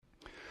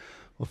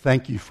Well,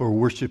 thank you for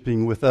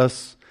worshiping with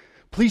us.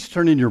 Please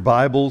turn in your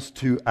Bibles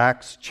to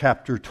Acts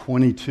chapter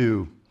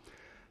 22.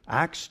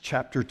 Acts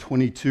chapter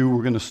 22,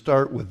 we're going to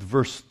start with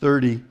verse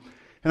 30.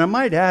 And I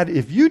might add,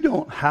 if you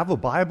don't have a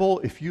Bible,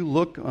 if you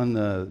look on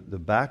the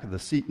back of the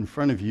seat in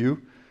front of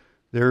you,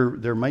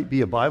 there might be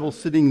a Bible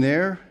sitting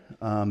there.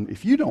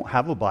 If you don't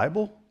have a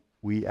Bible,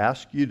 we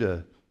ask you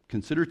to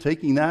consider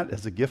taking that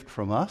as a gift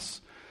from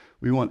us.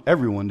 We want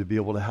everyone to be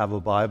able to have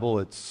a Bible.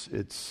 It's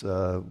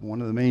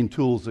one of the main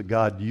tools that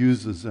God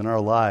uses in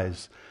our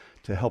lives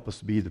to help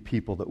us be the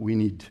people that we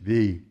need to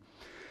be.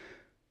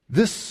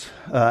 This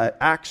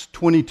Acts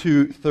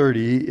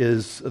 22:30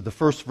 is the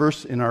first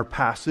verse in our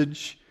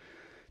passage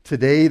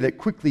today that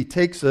quickly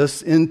takes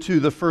us into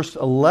the first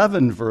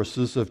 11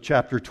 verses of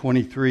chapter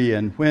 23.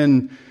 And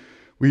when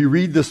we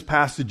read this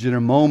passage in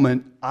a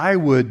moment, I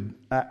would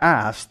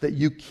ask that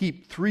you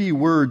keep three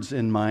words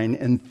in mind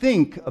and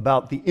think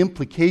about the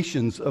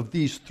implications of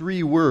these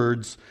three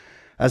words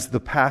as the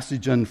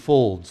passage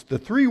unfolds. The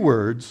three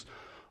words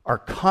are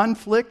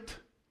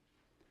conflict,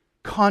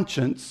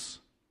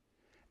 conscience,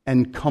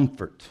 and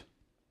comfort.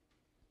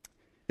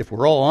 If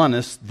we're all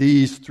honest,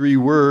 these three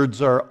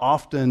words are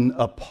often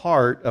a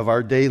part of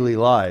our daily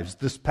lives.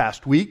 This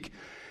past week,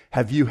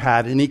 have you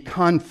had any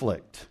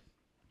conflict?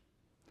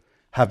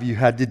 Have you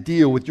had to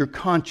deal with your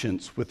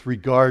conscience with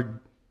regards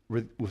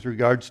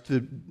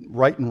to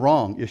right and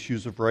wrong,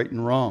 issues of right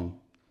and wrong?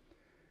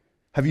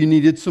 Have you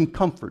needed some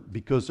comfort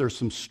because there's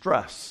some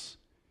stress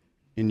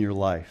in your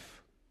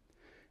life?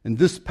 In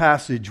this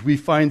passage, we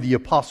find the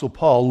Apostle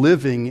Paul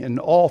living in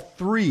all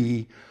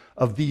three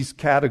of these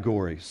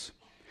categories.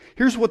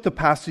 Here's what the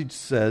passage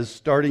says,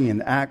 starting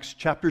in Acts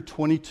chapter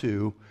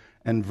 22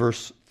 and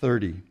verse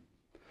 30.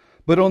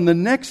 But on the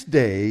next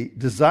day,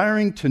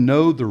 desiring to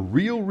know the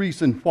real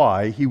reason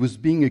why he was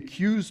being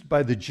accused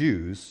by the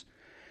Jews,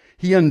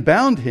 he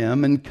unbound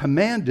him and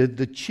commanded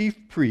the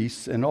chief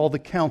priests and all the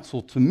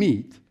council to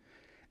meet,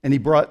 and he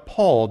brought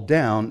Paul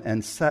down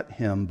and set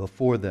him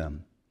before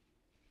them.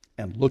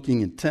 And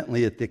looking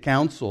intently at the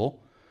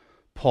council,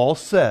 Paul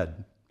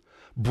said,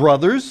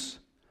 "Brothers,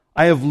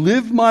 I have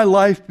lived my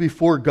life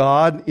before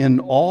God in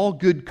all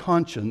good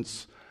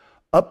conscience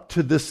up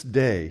to this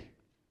day."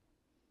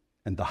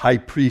 And the high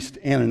priest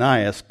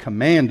Ananias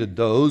commanded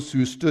those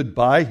who stood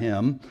by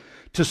him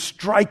to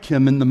strike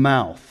him in the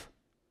mouth.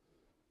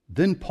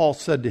 Then Paul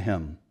said to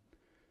him,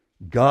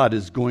 "God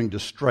is going to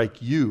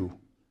strike you,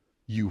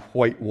 you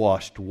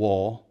whitewashed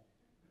wall.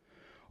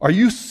 Are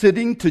you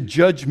sitting to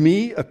judge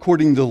me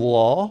according to the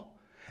law,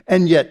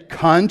 and yet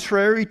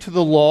contrary to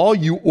the law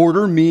you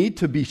order me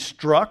to be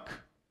struck?"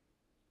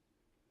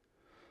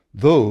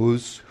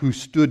 Those who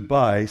stood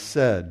by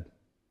said,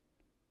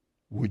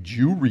 "Would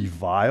you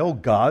revile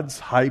God's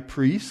high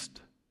priest?"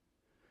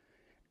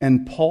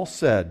 And Paul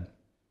said,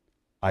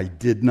 "I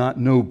did not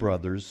know,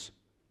 brothers,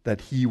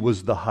 that he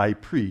was the high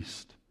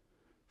priest.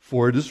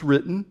 For it is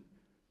written,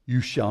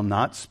 'You shall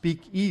not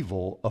speak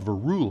evil of a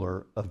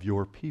ruler of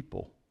your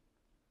people.'"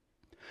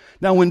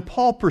 Now when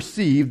Paul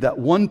perceived that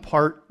one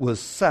part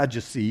was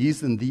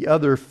Sadducees and the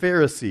other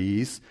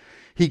Pharisees,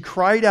 he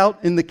cried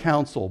out in the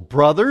council,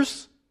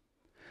 "Brothers,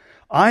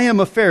 I am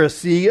a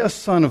Pharisee, a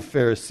son of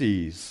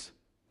Pharisees.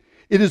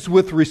 It is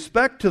with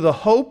respect to the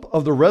hope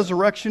of the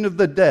resurrection of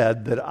the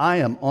dead that I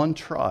am on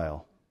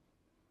trial."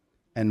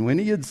 And when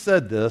he had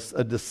said this,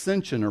 a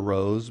dissension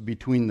arose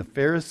between the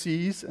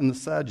Pharisees and the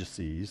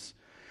Sadducees,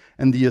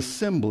 and the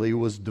assembly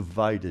was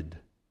divided.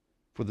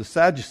 For the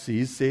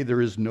Sadducees say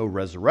there is no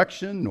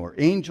resurrection, nor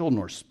angel,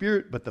 nor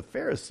spirit, but the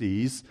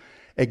Pharisees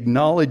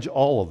acknowledge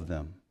all of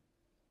them.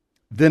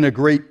 Then a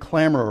great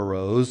clamor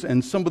arose,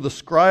 and some of the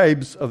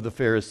scribes of the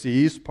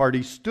Pharisees'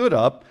 party stood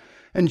up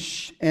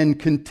and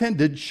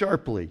contended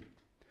sharply.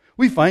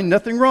 "We find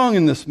nothing wrong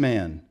in this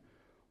man.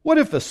 What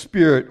if a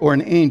spirit or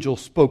an angel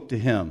spoke to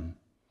him?"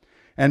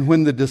 And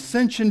when the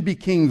dissension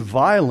became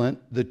violent,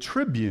 the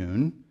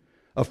tribune,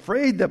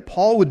 afraid that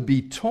Paul would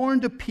be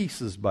torn to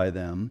pieces by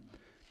them,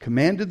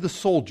 commanded the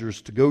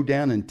soldiers to go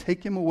down and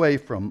take him away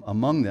from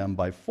among them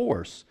by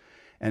force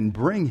and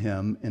bring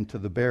him into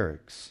the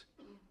barracks.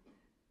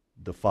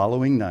 The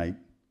following night,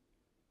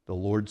 the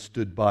Lord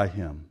stood by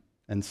him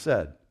and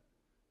said,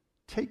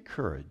 "Take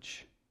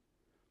courage,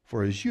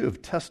 for as you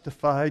have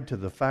testified to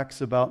the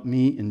facts about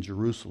me in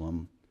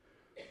Jerusalem,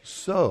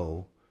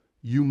 so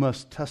you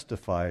must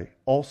testify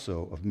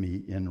also of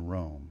me in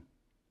Rome."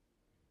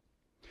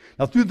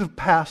 Now, through the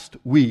past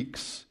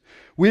weeks,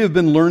 we have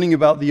been learning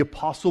about the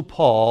Apostle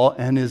Paul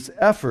and his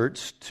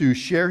efforts to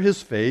share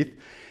his faith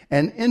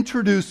and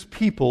introduce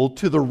people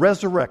to the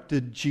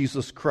resurrected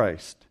Jesus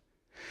Christ.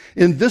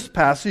 In this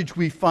passage,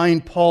 we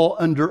find Paul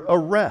under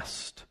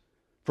arrest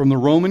from the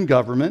Roman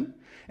government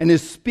and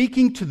is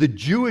speaking to the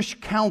Jewish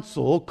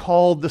council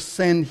called the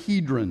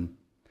Sanhedrin.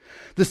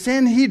 The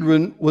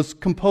Sanhedrin was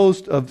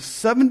composed of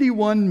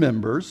 71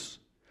 members.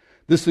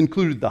 This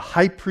included the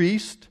high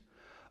priest,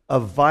 a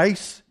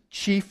vice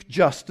chief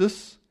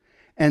justice,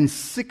 and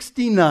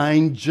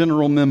 69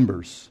 general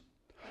members.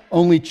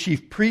 Only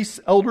chief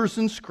priests, elders,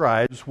 and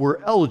scribes were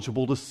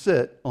eligible to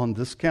sit on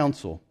this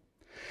council.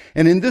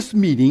 And in this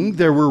meeting,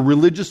 there were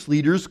religious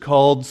leaders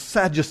called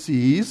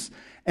Sadducees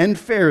and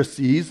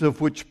Pharisees,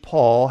 of which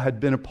Paul had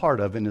been a part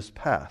of in his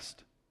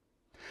past.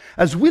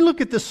 As we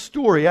look at this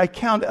story, I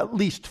count at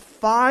least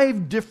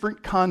 5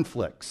 different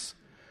conflicts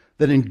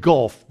that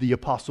engulf the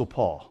Apostle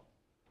Paul.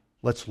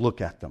 Let's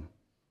look at them.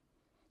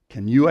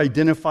 Can you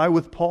identify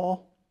with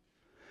Paul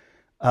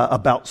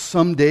about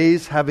some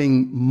days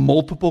having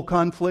multiple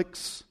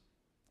conflicts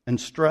and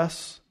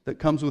stress that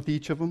comes with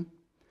each of them?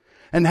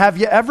 And have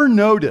you ever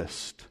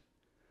noticed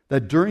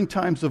that during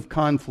times of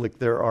conflict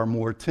there are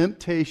more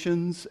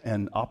temptations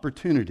and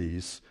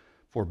opportunities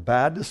for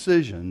bad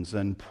decisions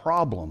and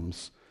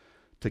problems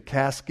to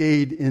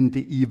cascade into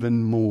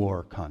even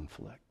more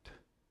conflict?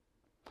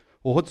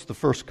 Well, what's the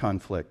first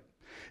conflict?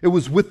 It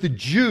was with the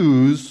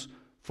Jews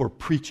for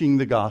preaching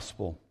the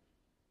gospel.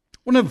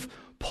 One of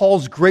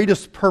Paul's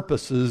greatest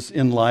purposes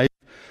in life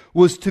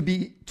was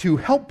to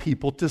help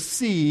people to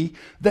see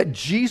that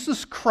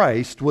Jesus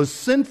Christ was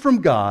sent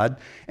from God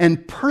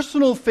and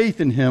personal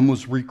faith in him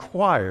was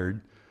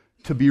required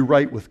to be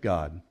right with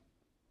God.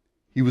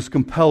 He was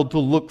compelled to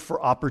look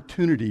for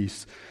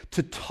opportunities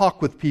to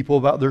talk with people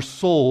about their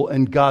soul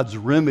and God's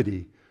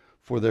remedy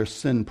for their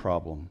sin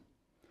problem.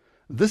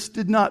 This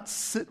did not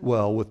sit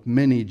well with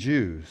many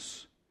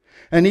Jews.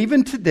 And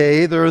even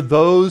today, there are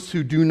those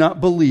who do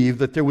not believe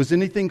that there was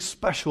anything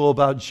special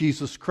about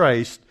Jesus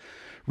Christ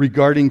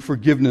regarding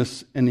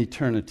forgiveness and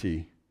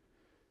eternity.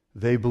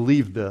 They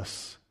believe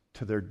this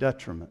to their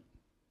detriment.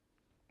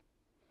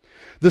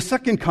 The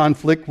second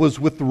conflict was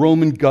with the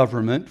Roman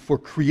government for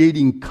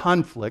creating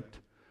conflict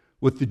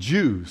with the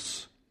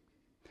Jews.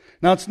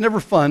 Now, it's never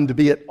fun to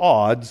be at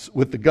odds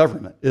with the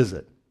government, is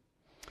it?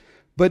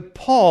 But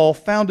Paul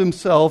found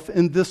himself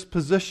in this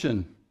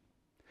position.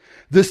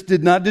 This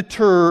did not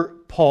deter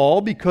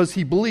Paul because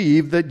he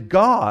believed that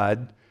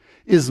God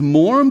is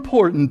more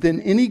important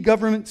than any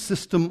government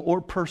system or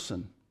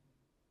person.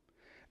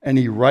 And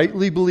he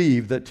rightly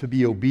believed that to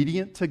be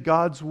obedient to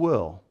God's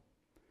will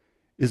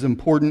is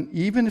important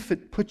even if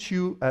it puts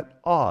you at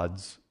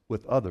odds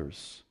with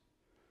others.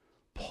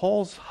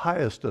 Paul's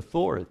highest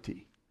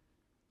authority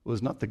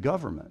was not the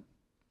government,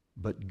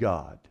 but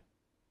God.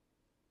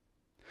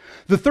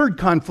 The third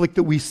conflict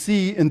that we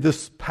see in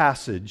this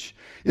passage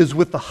is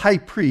with the high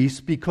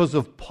priest because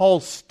of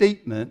Paul's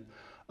statement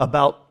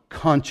about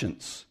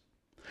conscience.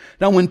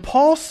 Now, when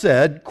Paul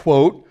said,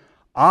 quote,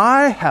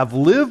 "I have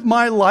lived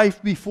my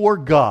life before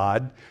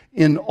God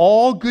in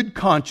all good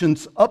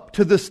conscience up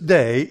to this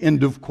day,"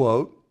 end of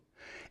quote,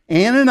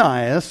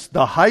 Ananias,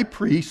 the high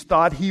priest,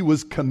 thought he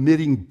was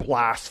committing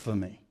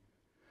blasphemy.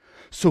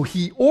 So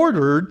he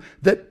ordered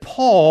that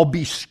Paul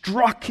be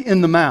struck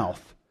in the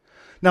mouth.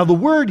 Now, the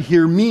word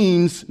here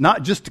means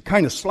not just to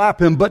kind of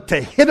slap him, but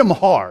to hit him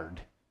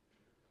hard.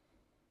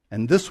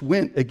 And this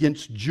went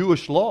against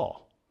Jewish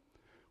law,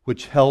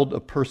 which held a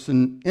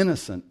person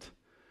innocent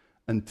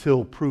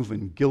until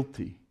proven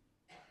guilty.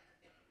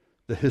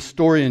 The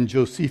historian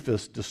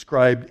Josephus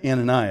described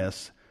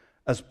Ananias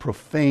as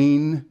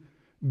profane,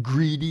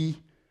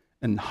 greedy,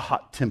 and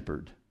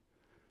hot-tempered.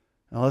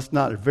 Now, that's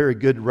not a very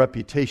good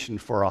reputation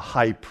for a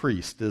high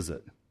priest, is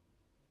it?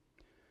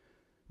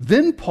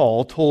 Then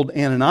Paul told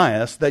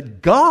Ananias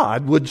that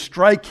God would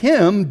strike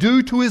him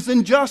due to his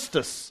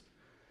injustice.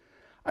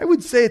 I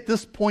would say at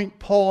this point,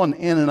 Paul and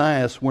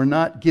Ananias were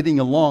not getting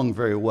along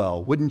very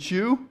well, wouldn't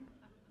you?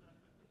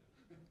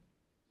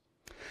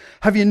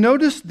 Have you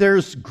noticed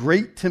there's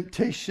great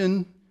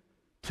temptation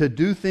to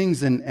do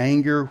things in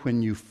anger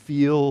when you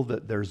feel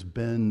that there's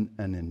been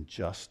an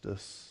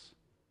injustice?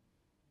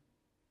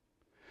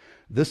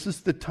 This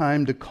is the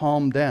time to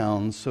calm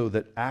down so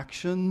that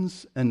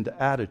actions and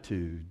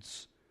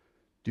attitudes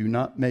do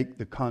not make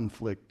the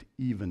conflict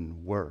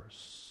even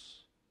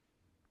worse.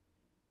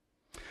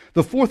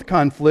 The fourth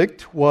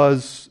conflict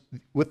was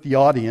with the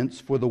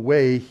audience for the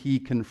way he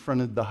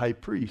confronted the high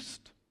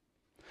priest.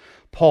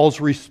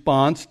 Paul's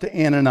response to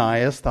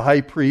Ananias, the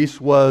high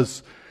priest,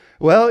 was,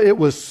 well, it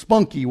was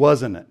spunky,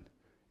 wasn't it?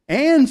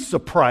 And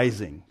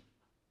surprising.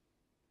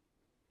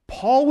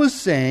 Paul was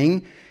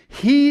saying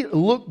he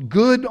looked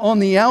good on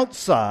the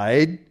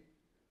outside,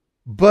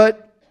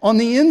 but on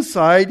the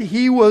inside,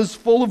 he was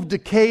full of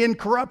decay and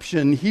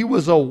corruption. He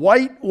was a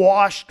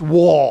whitewashed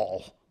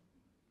wall.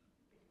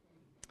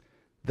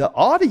 The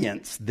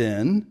audience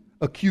then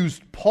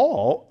accused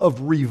Paul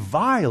of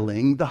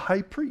reviling the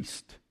high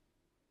priest.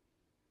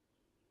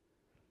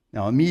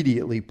 Now,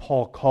 immediately,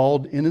 Paul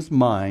called in his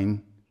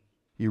mind,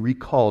 he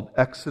recalled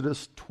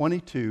Exodus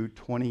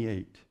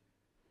 22:28,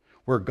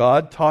 where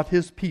God taught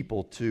his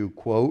people to,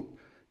 quote,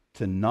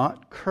 to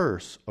not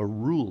curse a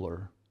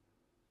ruler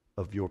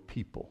of your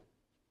people.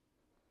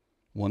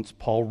 Once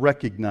Paul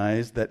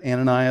recognized that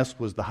Ananias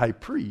was the high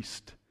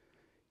priest,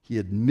 he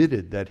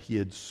admitted that he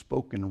had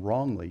spoken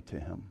wrongly to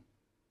him.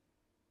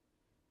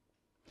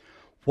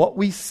 What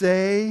we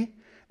say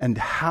and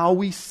how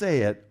we say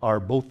it are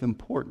both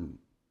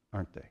important,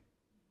 aren't they?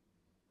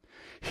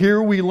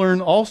 Here we learn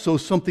also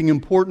something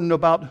important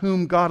about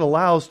whom God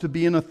allows to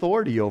be an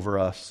authority over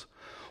us.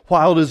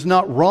 While it is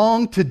not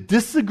wrong to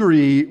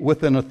disagree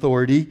with an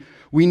authority,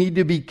 we need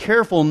to be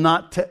careful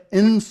not to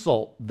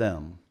insult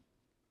them.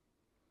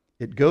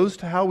 It goes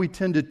to how we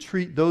tend to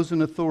treat those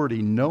in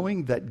authority,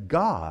 knowing that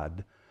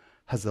God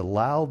has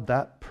allowed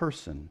that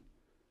person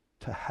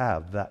to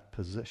have that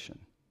position.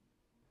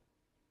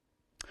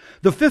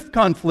 The fifth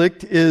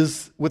conflict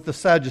is with the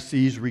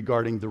Sadducees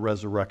regarding the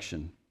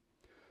resurrection.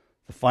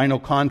 The final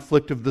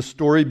conflict of the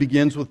story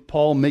begins with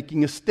Paul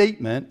making a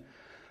statement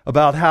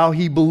about how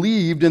he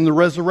believed in the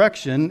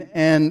resurrection,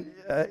 and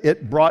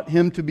it brought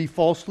him to be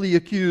falsely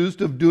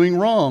accused of doing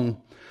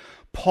wrong.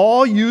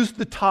 Paul used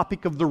the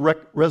topic of the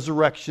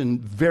resurrection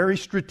very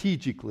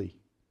strategically.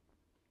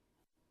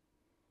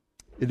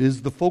 It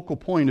is the focal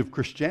point of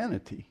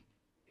Christianity.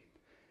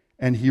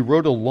 And he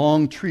wrote a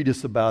long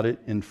treatise about it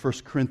in 1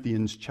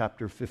 Corinthians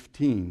chapter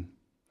 15.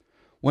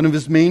 One of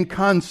his main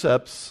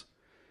concepts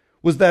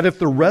was that if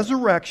the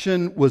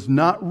resurrection was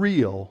not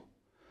real,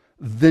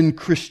 then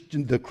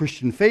the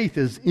Christian faith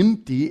is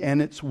empty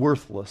and it's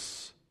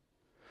worthless.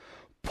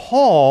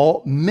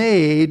 Paul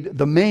made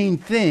the main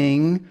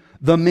thing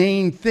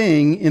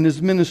in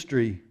his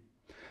ministry.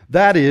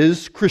 That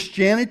is,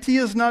 Christianity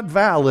is not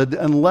valid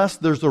unless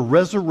there's a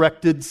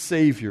resurrected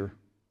Savior.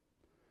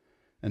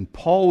 And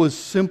Paul was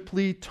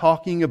simply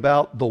talking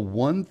about the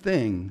one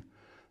thing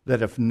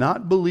that, if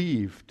not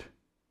believed,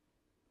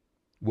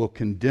 will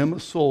condemn a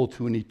soul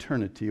to an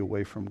eternity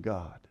away from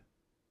God.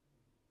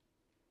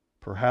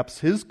 Perhaps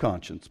his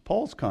conscience,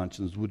 Paul's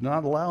conscience, would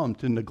not allow him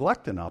to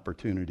neglect an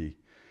opportunity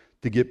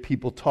to get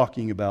people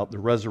talking about the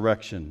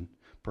resurrection,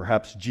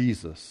 perhaps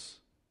Jesus.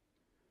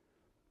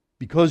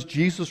 Because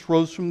Jesus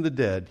rose from the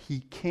dead, he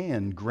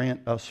can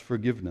grant us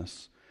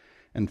forgiveness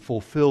and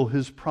fulfill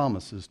his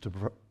promises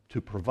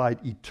to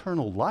provide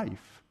eternal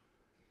life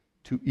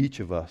to each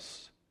of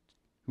us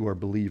who are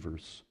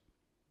believers.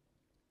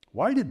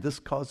 Why did this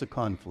cause a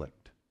conflict?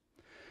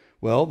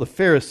 Well, the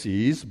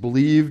Pharisees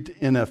believed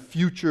in a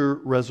future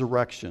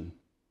resurrection,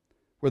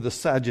 where the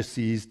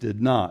Sadducees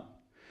did not.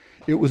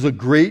 It was a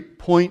great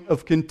point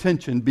of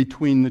contention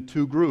between the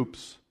two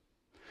groups.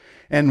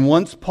 And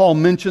once Paul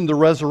mentioned the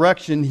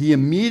resurrection, he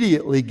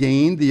immediately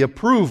gained the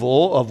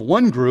approval of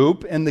one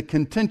group and the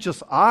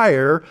contentious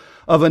ire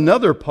of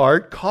another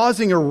part,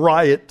 causing a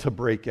riot to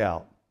break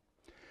out.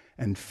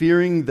 And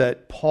fearing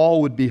that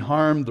Paul would be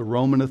harmed, the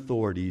Roman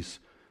authorities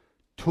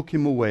took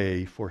him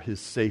away for his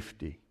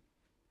safety.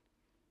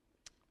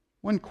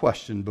 One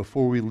question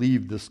before we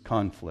leave this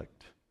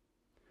conflict.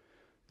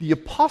 The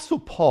Apostle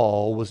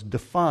Paul was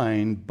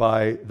defined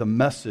by the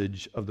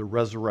message of the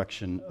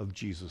resurrection of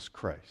Jesus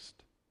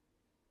Christ.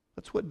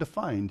 That's what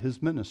defined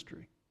his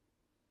ministry.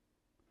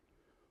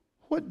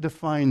 What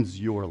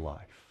defines your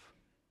life?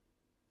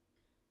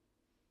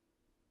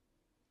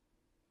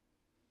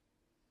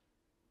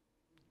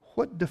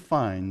 What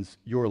defines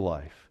your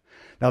life?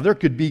 Now, there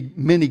could be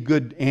many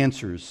good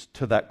answers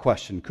to that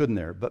question, couldn't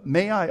there? But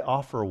may I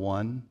offer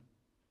one?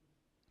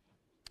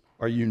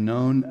 Are you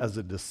known as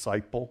a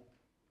disciple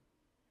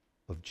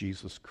of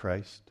Jesus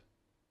Christ?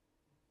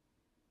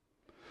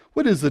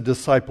 What is a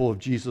disciple of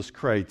Jesus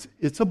Christ?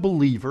 It's a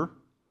believer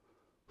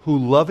who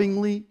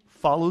lovingly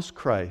follows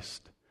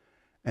Christ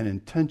and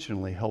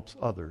intentionally helps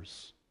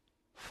others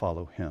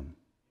follow him.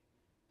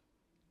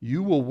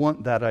 You will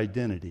want that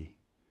identity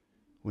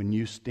when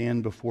you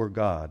stand before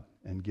God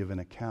and give an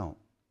account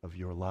of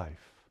your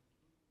life.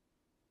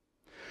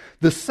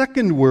 The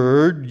second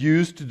word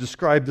used to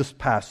describe this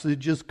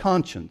passage is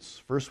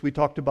conscience. First, we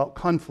talked about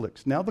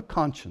conflicts. Now, the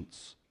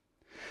conscience.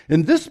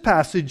 In this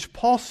passage,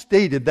 Paul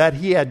stated that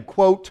he had,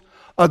 quote,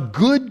 a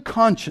good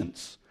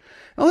conscience.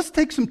 Now, let's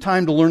take some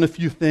time to learn a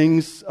few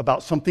things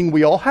about something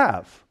we all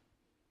have,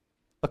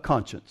 a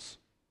conscience.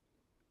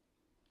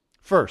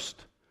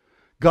 First,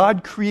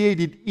 God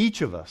created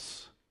each of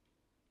us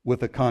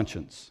with a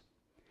conscience.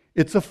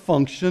 It's a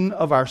function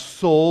of our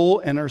soul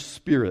and our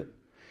spirit.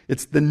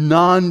 It's the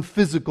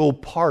non-physical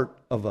part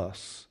of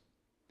us.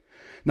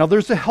 Now,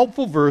 there's a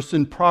helpful verse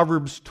in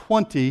Proverbs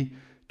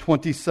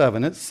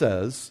 20:27. It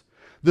says,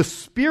 "The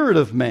spirit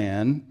of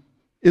man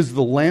is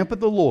the lamp of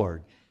the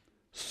Lord,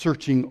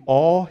 searching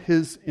all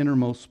his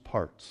innermost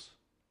parts."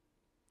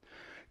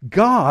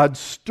 God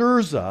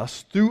stirs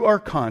us through our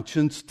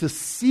conscience to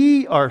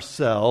see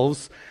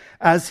ourselves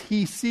as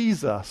he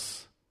sees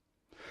us.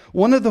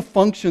 One of the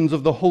functions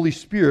of the Holy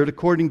Spirit,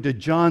 according to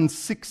John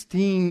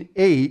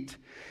 16:8,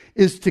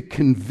 is to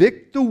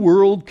convict the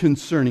world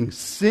concerning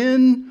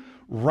sin,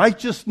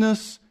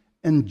 righteousness,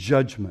 and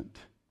judgment.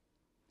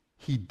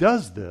 He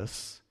does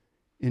this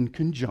in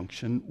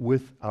conjunction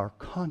with our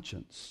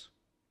conscience.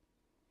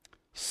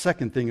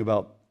 Second thing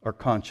about our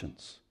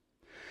conscience.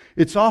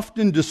 It's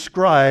often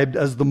described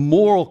as the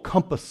moral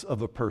compass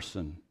of a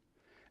person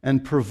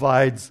and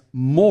provides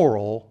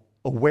moral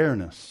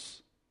awareness.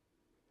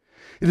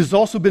 It has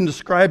also been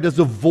described as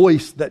a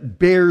voice that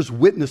bears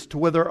witness to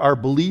whether our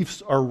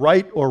beliefs are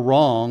right or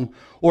wrong,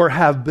 or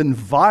have been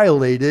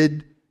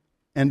violated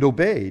and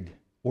obeyed.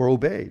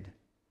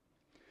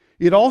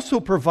 It also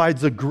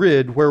provides a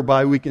grid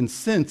whereby we can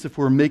sense if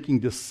we're making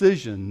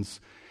decisions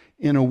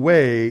in a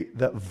way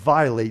that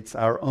violates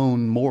our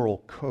own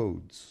moral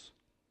codes.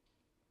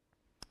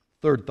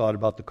 Third thought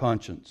about the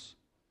conscience.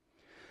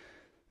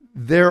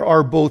 There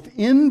are both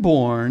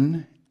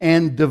inborn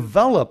and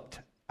developed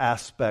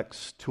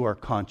aspects to our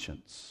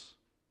conscience.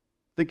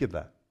 Think of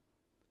that.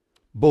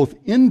 Both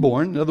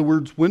inborn, in other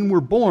words, when we're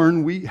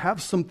born, we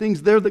have some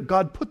things there that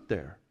God put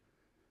there.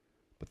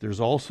 But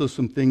there's also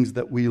some things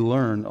that we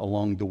learn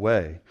along the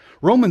way.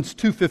 Romans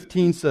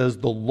 2:15 says,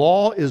 "The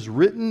law is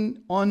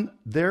written on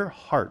their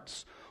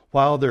hearts,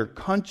 while their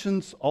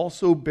conscience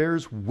also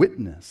bears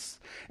witness,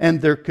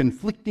 and their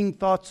conflicting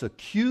thoughts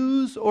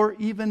accuse or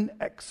even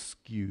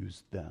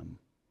excuse them."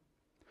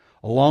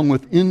 Along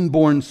with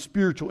inborn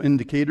spiritual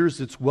indicators,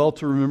 it's well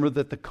to remember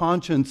that the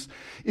conscience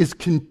is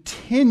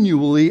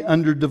continually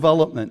under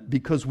development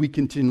because we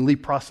continually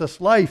process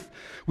life.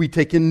 We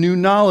take in new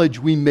knowledge.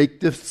 We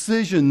make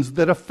decisions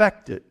that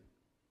affect it.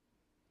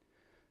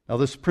 Now,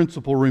 this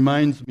principle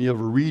reminds me of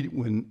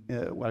when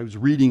I was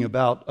reading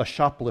about a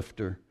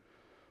shoplifter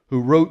who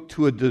wrote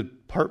to a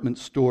department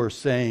store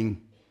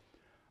saying,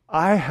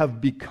 "I have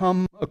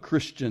become a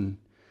Christian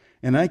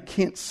and I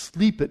can't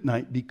sleep at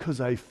night because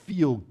I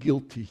feel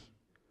guilty.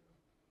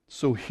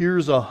 So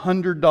here's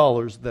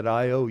 $100 that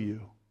I owe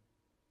you."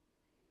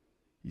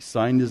 He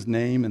signed his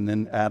name and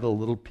then added a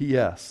little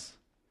PS.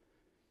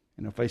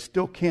 "And if I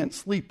still can't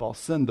sleep, I'll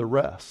send the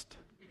rest."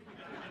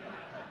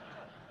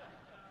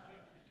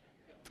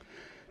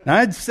 Now,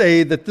 I'd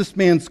say that this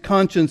man's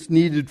conscience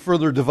needed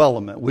further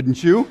development,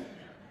 wouldn't you?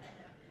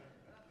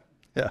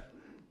 Yeah.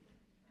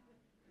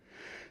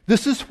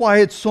 This is why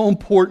it's so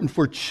important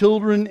for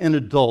children and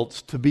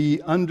adults to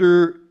be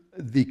under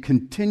the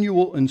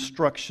continual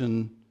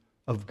instruction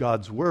of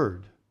God's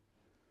Word.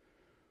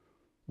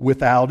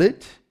 Without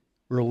it,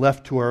 we're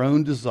left to our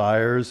own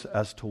desires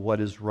as to what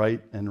is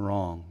right and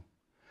wrong.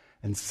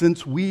 And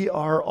since we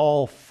are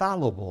all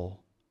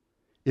fallible,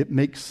 it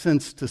makes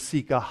sense to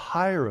seek a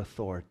higher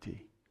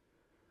authority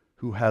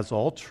who has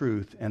all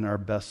truth and our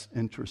best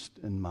interest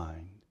in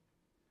mind.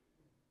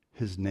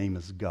 His name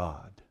is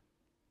God.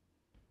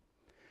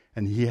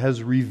 And He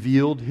has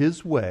revealed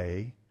His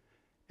way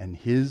and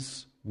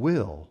His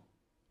will,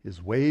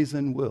 His ways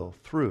and will,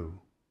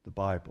 through the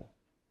Bible.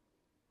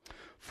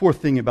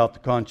 Fourth thing about the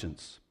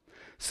conscience.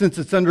 Since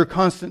it's under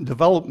constant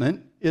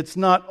development, it's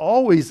not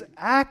always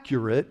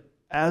accurate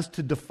as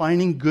to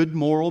defining good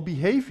moral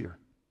behavior.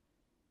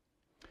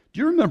 Do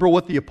you remember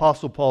what the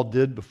Apostle Paul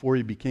did before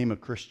he became a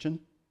Christian?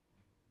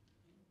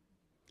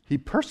 He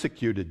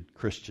persecuted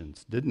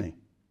Christians, didn't he?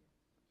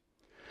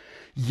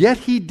 Yet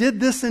he did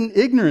this in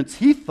ignorance.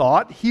 He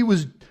thought he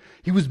was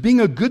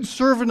being a good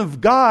servant of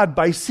God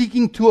by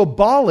seeking to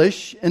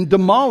abolish and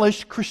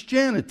demolish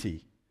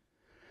Christianity.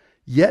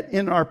 Yet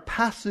in our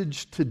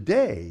passage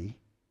today,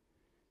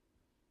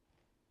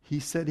 he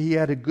said he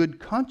had a good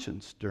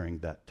conscience during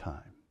that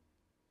time.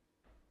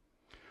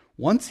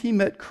 Once he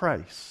met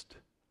Christ,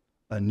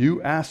 a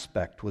new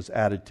aspect was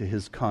added to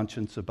his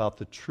conscience about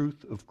the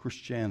truth of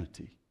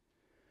Christianity.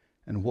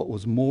 And what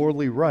was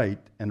morally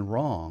right and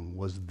wrong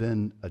was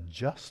then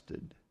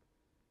adjusted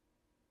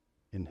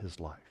in his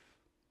life.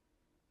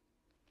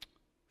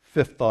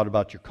 Fifth thought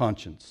about your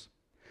conscience.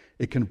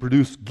 It can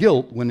produce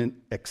guilt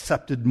when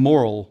accepted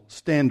moral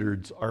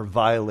standards are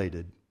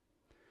violated.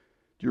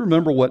 Do you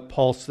remember what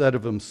Paul said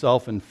of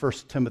himself in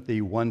 1 Timothy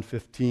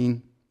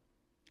 1:15?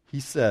 He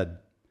said,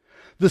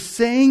 "The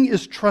saying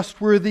is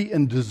trustworthy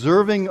and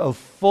deserving of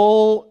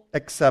full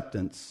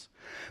acceptance,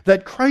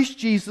 that Christ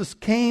Jesus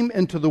came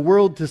into the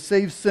world to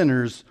save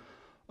sinners,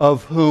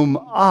 of whom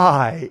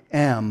I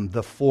am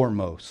the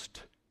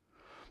foremost."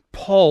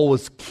 Paul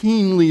was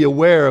keenly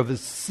aware of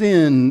his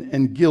sin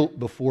and guilt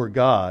before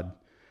God.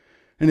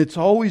 And it's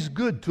always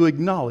good to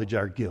acknowledge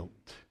our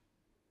guilt.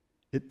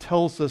 It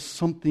tells us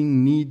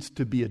something needs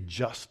to be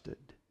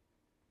adjusted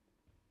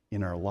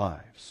in our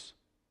lives.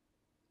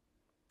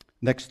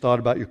 Next thought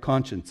about your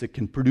conscience. It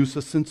can produce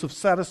a sense of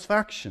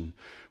satisfaction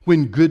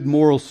when good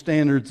moral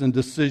standards and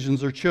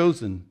decisions are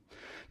chosen.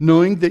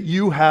 Knowing that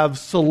you have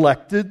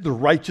selected the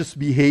righteous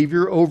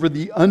behavior over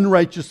the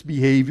unrighteous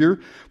behavior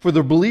for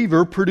the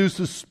believer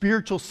produces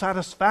spiritual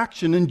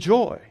satisfaction and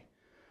joy.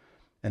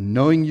 And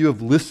knowing you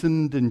have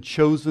listened and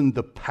chosen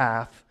the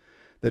path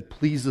that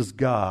pleases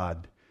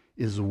God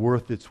is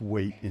worth its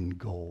weight in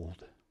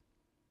gold.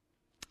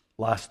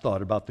 Last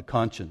thought about the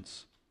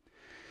conscience.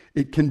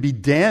 It can be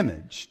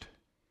damaged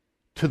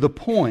to the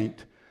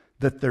point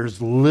that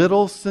there's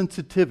little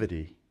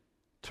sensitivity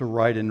to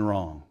right and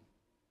wrong.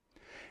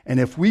 And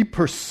if we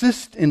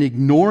persist in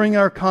ignoring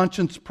our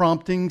conscience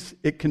promptings,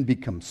 it can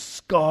become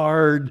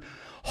scarred,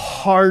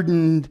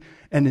 hardened,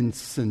 and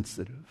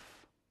insensitive.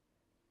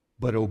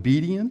 But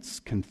obedience,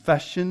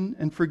 confession,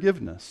 and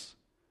forgiveness,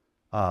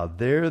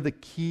 they're the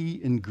key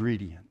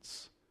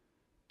ingredients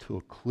to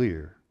a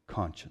clear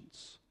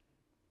conscience.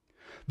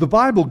 The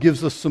Bible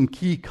gives us some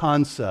key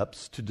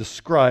concepts to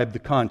describe the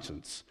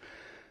conscience.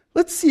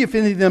 Let's see if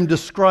any of them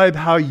describe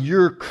how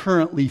you're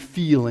currently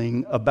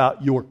feeling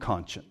about your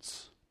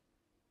conscience.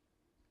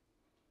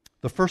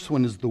 The first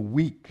one is the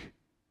weak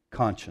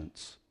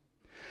conscience.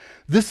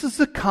 This is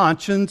a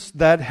conscience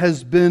that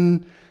has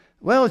been,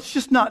 well, it's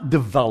just not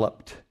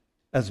developed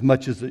as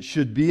much as it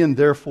should be, and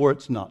therefore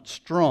it's not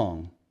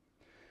strong.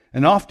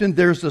 And often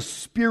there's a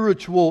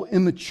spiritual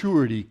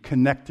immaturity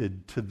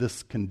connected to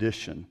this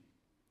condition.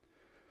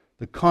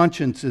 The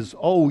conscience is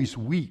always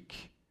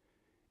weak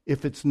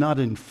if it's not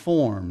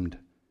informed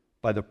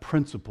by the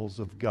principles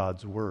of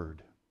God's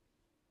Word.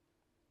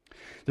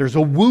 There's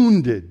a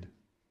wounded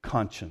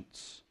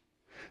conscience.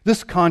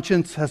 This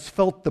conscience has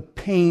felt the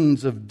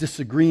pains of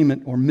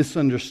disagreement or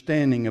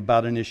misunderstanding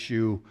about an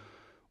issue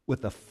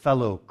with a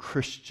fellow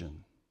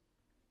Christian.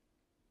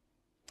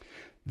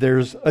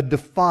 There's a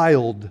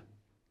defiled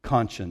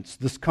conscience.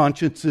 This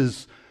conscience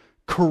is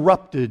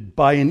corrupted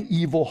by an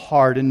evil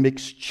heart and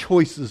makes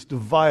choices to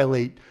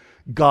violate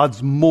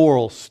God's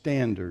moral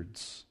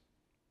standards.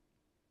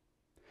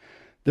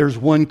 There's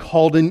one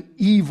called an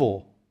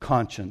evil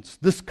conscience.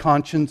 This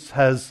conscience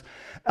has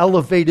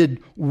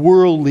elevated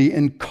worldly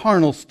and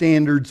carnal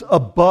standards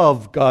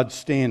above God's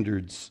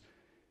standards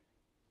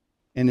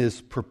and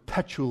is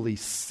perpetually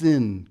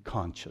sin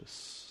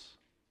conscious.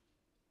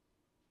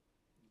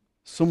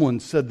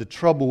 Someone said the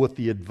trouble with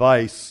the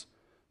advice,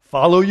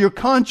 follow your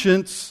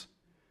conscience,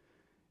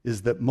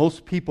 is that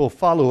most people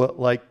follow it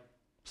like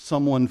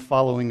someone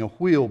following a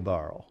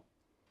wheelbarrow.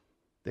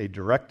 They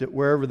direct it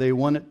wherever they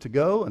want it to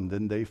go, and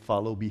then they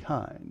follow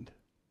behind.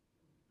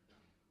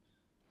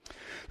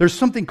 There's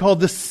something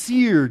called the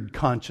seared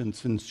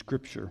conscience in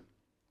Scripture.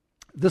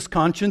 This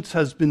conscience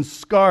has been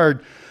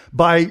scarred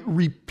by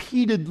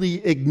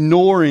repeatedly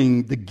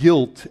ignoring the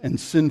guilt and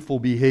sinful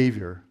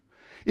behavior.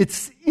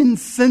 It's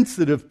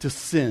insensitive to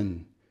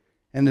sin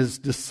and has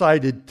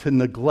decided to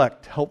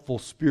neglect helpful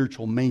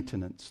spiritual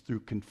maintenance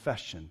through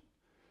confession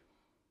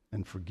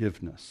and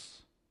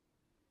forgiveness.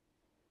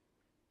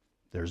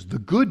 There's the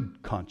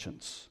good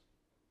conscience.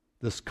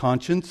 This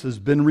conscience has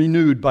been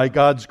renewed by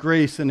God's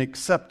grace and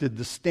accepted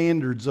the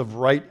standards of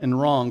right and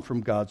wrong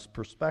from God's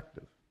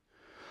perspective.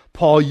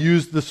 Paul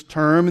used this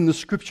term in the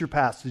scripture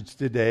passage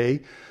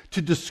today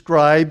to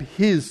describe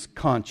his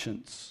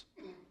conscience.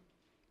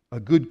 A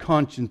good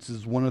conscience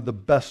is one of the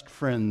best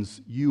friends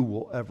you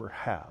will ever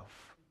have.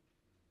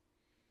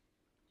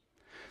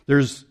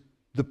 There's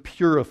the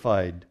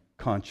purified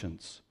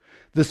conscience.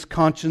 This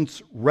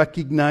conscience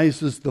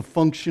recognizes the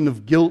function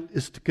of guilt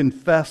is to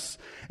confess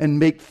and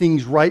make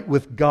things right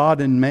with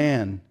God and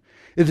man.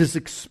 It has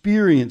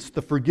experienced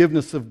the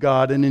forgiveness of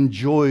God and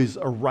enjoys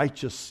a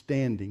righteous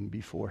standing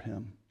before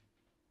Him.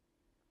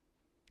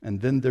 And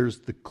then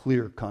there's the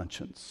clear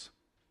conscience.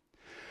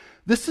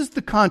 This is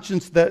the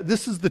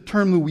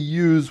term that we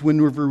use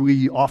whenever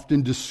we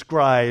often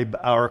describe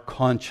our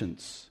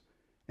conscience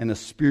and a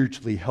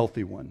spiritually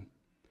healthy one.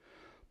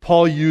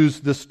 Paul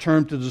used this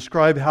term to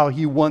describe how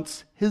he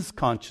wants his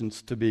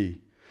conscience to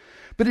be.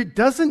 But it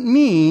doesn't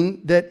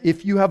mean that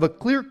if you have a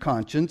clear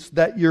conscience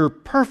that you're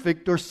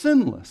perfect or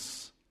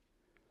sinless.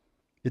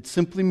 It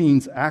simply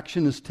means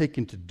action is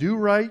taken to do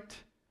right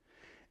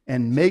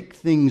and make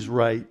things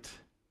right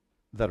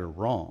that are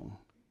wrong.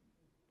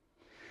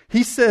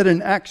 He said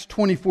in Acts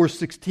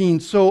 24:16,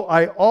 "So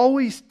I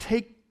always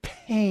take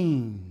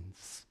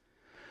pains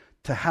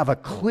to have a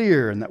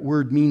clear," and that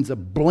word means a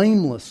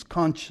blameless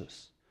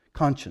conscience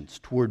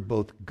toward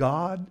both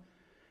God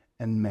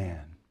and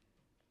man.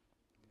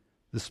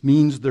 This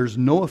means there's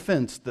no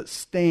offense that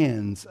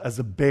stands as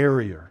a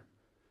barrier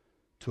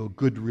to a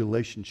good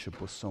relationship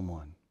with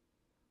someone.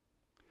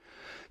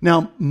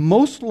 Now,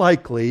 most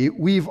likely,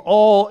 we've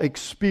all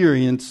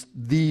experienced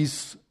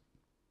these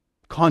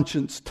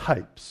conscience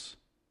types.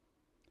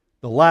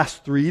 The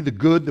last three, the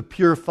good, the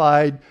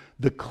purified,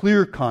 the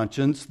clear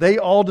conscience, they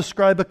all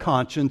describe a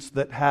conscience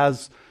that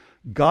has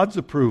God's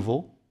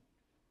approval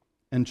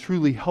and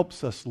truly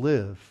helps us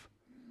live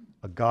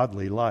a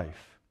godly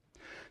life.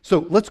 So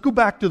let's go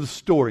back to the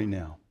story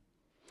now.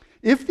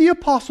 If the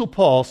Apostle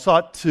Paul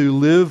sought to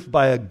live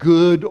by a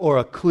good or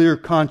a clear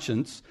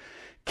conscience,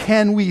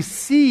 can we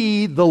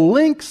see the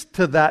links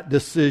to that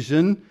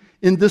decision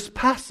in this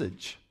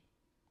passage?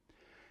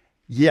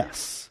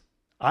 Yes.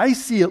 I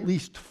see at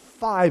least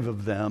 5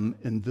 of them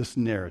in this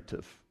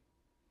narrative.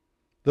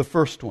 The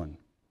first one.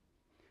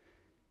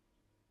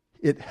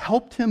 It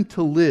helped him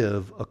to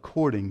live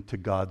according to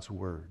God's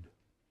Word.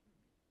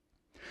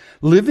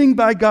 Living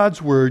by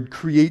God's Word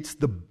creates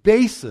the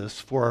basis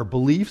for our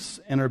beliefs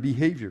and our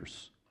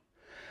behaviors.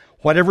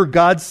 Whatever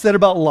God said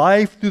about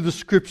life through the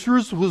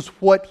Scriptures was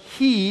what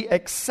He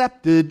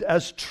accepted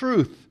as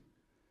truth.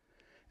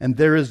 And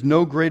there is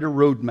no greater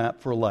roadmap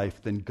for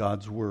life than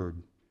God's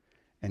Word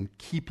and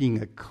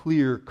keeping a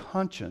clear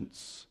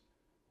conscience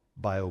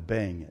by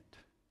obeying it.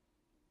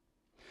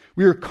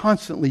 We are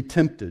constantly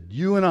tempted,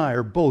 you and I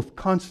are both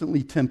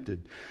constantly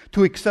tempted,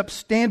 to accept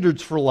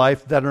standards for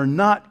life that are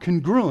not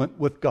congruent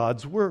with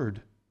God's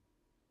Word.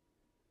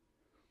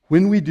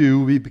 When we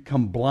do, we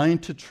become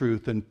blind to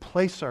truth and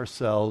place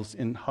ourselves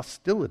in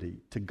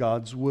hostility to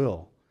God's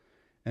will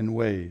and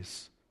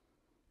ways.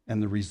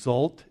 And the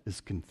result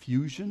is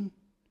confusion,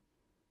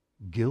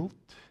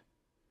 guilt,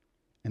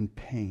 and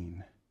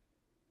pain.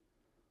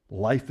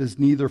 Life is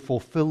neither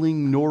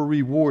fulfilling nor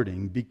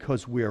rewarding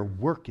because we are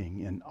working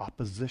in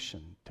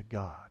opposition to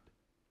God.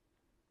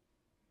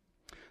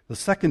 The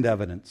second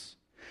evidence,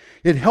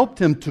 it helped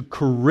him to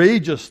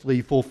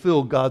courageously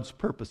fulfill God's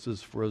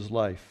purposes for his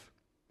life.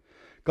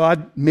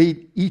 God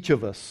made each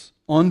of us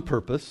on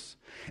purpose,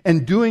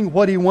 and doing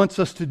what He wants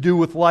us to do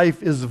with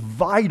life is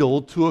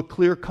vital to a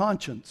clear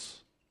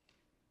conscience.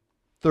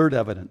 Third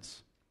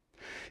evidence,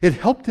 it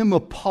helped him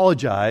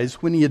apologize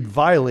when he had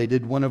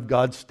violated one of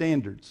God's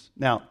standards.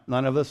 Now,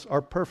 none of us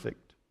are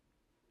perfect.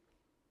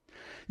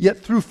 Yet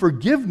through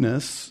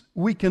forgiveness,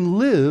 we can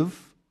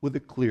live with a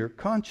clear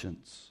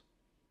conscience.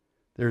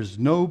 There's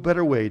no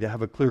better way to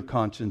have a clear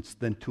conscience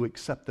than to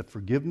accept the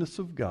forgiveness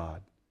of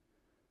God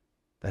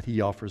that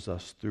He offers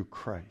us through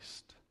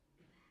Christ.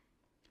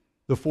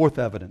 The fourth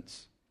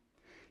evidence,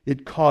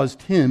 it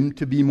caused him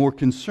to be more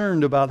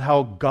concerned about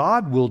how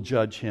God will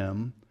judge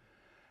him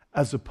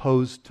as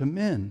opposed to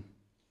men.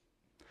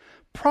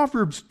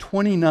 Proverbs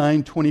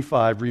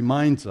 29:25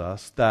 reminds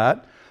us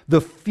that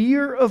the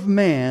fear of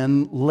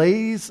man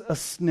lays a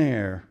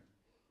snare,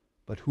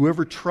 but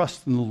whoever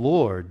trusts in the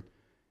Lord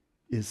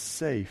is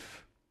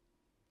safe.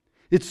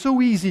 It's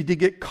so easy to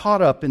get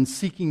caught up in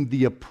seeking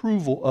the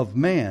approval of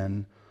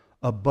man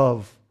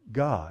above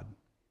God.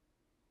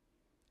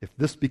 If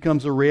this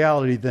becomes a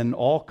reality, then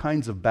all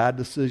kinds of bad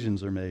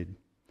decisions are made.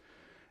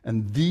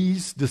 And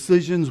these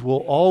decisions will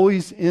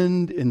always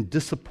end in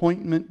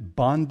disappointment,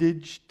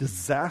 bondage,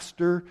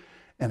 disaster,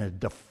 and a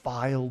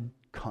defiled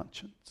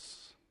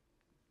conscience.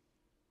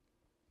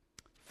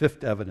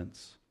 Fifth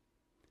evidence.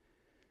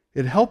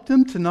 It helped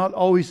him to not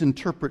always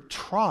interpret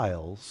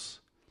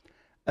trials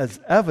as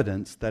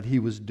evidence that he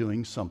was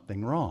doing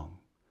something wrong.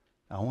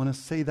 Now, I want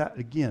to say that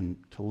again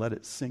to let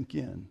it sink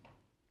in.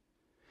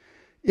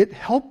 It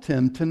helped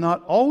him to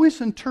not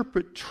always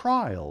interpret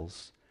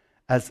trials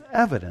as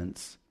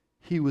evidence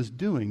he was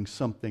doing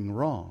something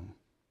wrong.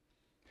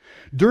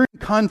 During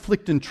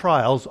conflict and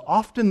trials,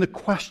 often the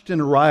question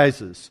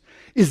arises,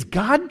 is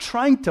God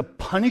trying to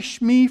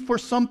punish me for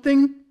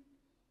something?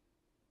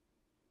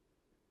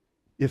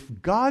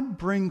 If God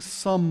brings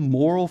some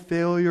moral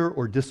failure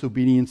or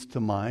disobedience to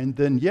mind,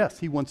 then yes,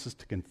 He wants us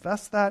to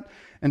confess that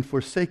and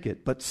forsake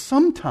it. But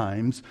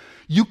sometimes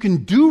you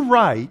can do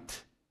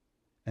right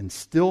and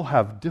still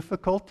have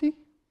difficulty,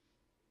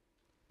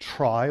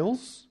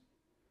 trials,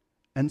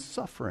 and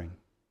suffering.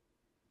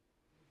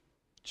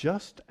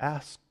 Just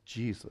ask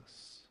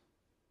Jesus.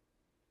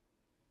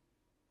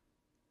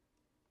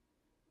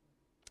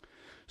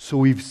 So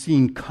we've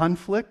seen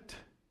conflict,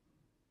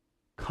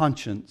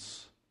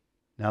 conscience.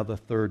 Now the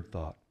third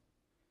thought,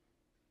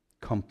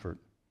 comfort.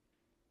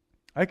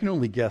 I can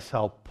only guess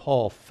how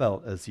Paul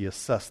felt as he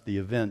assessed the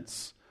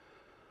events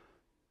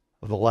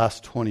of the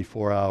last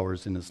 24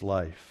 hours in his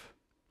life.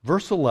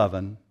 Verse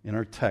 11 in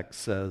our text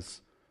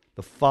says,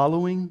 the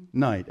following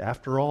night,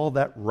 after all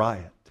that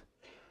riot,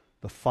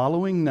 the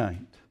following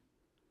night,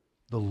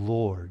 the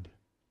Lord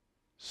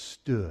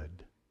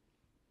stood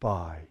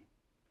by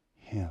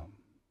him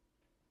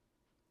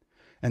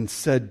and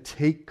said,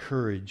 take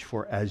courage,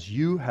 for as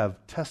you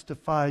have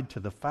testified to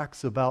the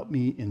facts about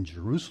me in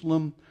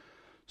Jerusalem,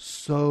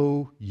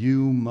 so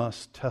you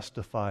must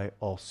testify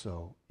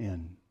also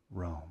in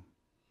Rome.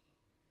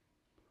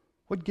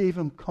 What gave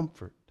him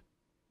comfort?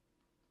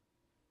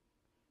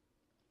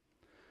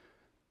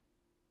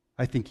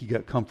 I think he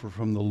got comfort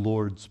from the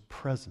Lord's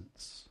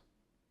presence.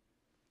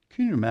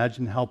 Can you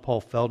imagine how Paul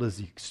felt as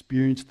he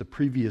experienced the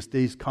previous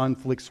day's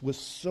conflicts with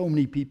so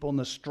many people and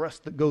the stress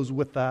that goes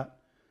with that?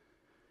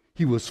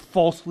 He was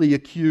falsely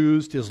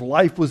accused, his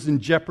life was in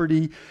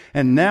jeopardy,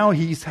 and now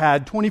he's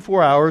had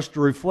 24 hours to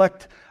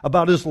reflect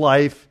about his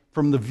life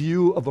from the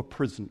view of a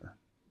prisoner.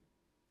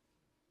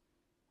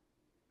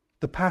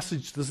 The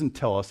passage doesn't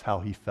tell us how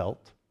he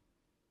felt,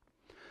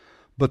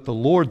 but the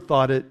Lord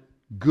thought it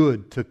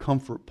good to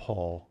comfort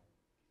Paul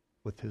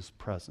with his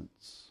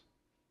presence.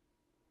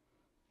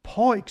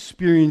 Paul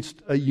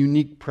experienced a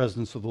unique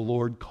presence of the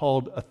Lord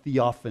called a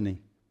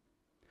theophany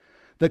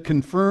that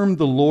confirmed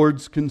the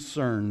Lord's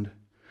concern.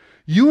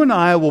 You and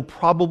I will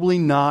probably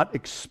not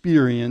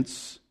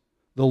experience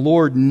the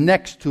Lord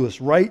next to us,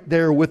 right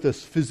there with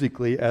us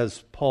physically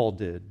as Paul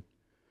did.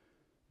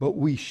 But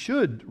we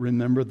should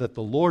remember that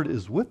the Lord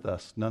is with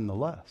us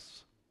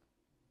nonetheless.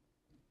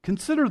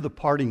 Consider the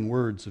parting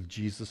words of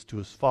Jesus to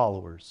his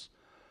followers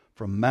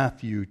from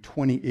Matthew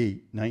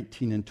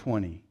 28:19 and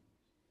 20.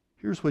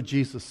 Here's what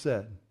Jesus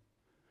said.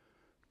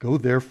 Go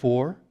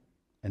therefore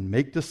and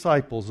make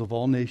disciples of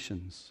all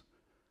nations,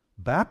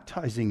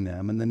 baptizing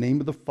them in the name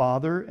of the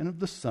Father and of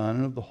the Son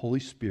and of the Holy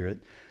Spirit,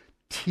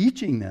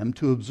 teaching them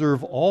to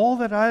observe all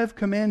that I have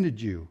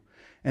commanded you.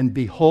 And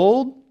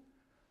behold,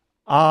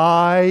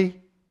 I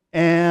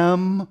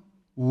am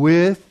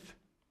with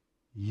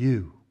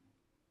you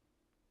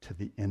to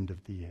the end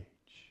of the age.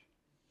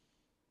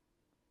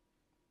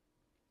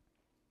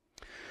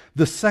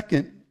 The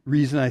second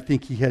reason I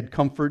think he had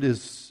comfort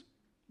is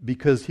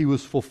because he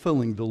was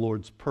fulfilling the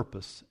Lord's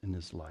purpose in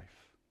his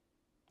life.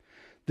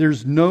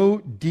 There's no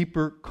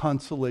deeper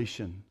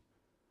consolation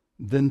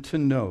than to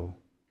know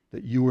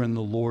that you are in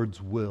the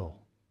Lord's will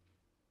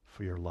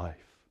for your life.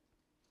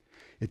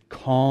 It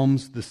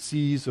calms the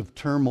seas of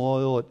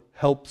turmoil. It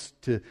helps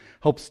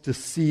to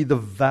see the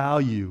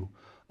value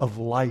of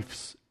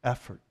life's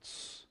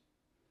efforts.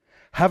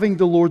 Having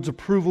the Lord's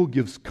approval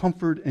gives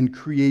comfort and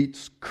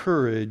creates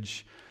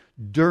courage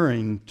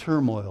during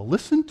turmoil.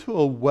 Listen to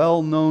a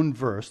well-known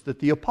verse that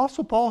the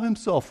Apostle Paul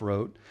himself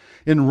wrote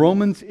in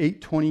Romans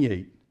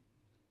 8:28.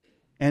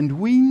 And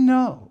we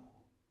know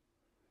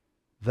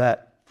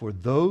that for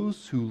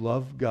those who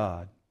love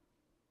God,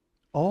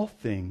 all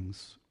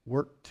things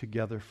work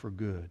together for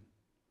good,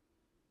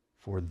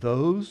 for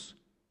those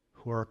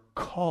who are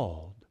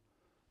called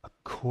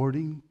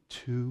according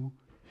to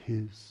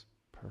His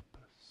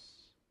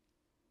purpose.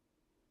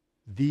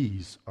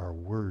 These are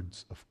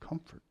words of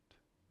comfort.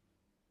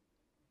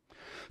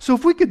 So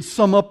if we could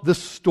sum up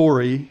this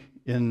story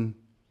in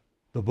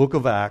the book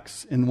of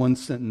Acts in one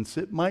sentence,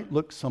 it might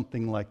look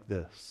something like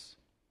this.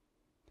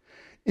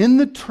 In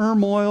the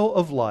turmoil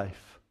of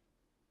life,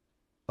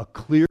 a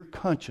clear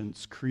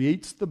conscience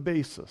creates the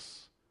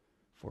basis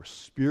for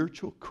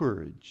spiritual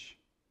courage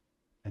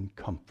and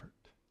comfort.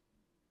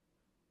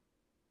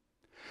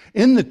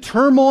 In the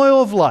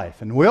turmoil of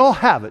life, and we all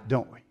have it,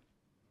 don't we?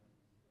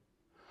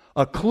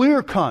 A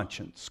clear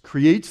conscience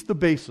creates the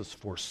basis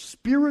for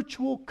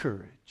spiritual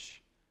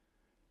courage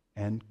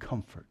and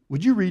comfort.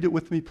 Would you read it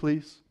with me,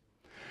 please?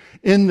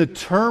 In the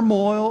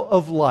turmoil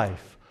of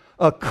life,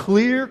 a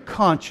clear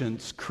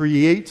conscience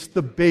creates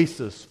the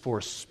basis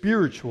for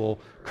spiritual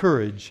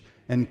courage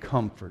and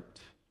comfort.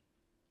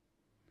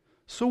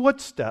 So what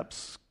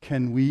steps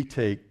can we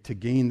take to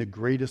gain the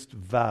greatest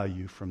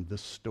value from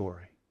this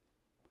story?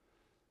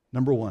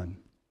 Number one,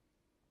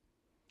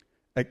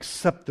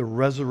 accept the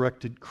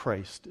resurrected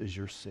Christ as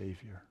your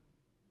Savior.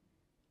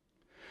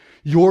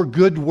 Your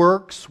good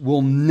works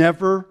will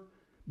never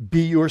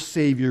be your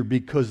Savior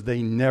because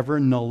they never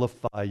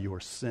nullify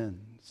your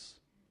sins.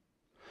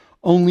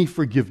 Only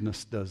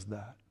forgiveness does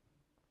that.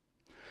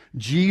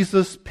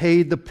 Jesus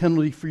paid the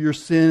penalty for your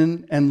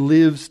sin and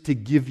lives to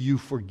give you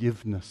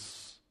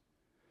forgiveness.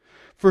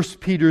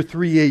 1 Peter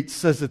 3:8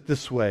 says it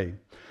this way,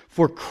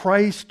 for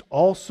Christ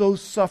also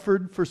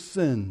suffered for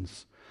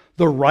sins,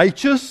 the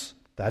righteous,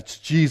 that's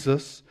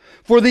Jesus,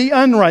 for the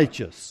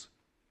unrighteous,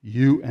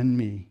 you and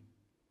me.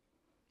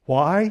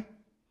 Why?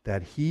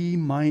 That He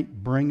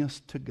might bring us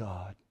to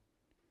God,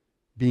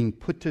 being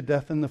put to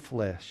death in the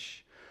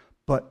flesh,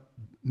 but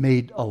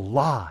made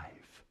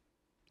alive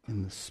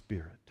in the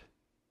Spirit.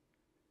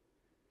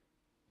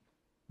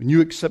 When you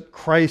accept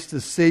Christ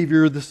as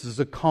Savior, this is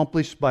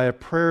accomplished by a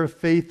prayer of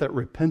faith that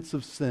repents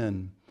of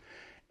sin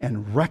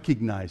and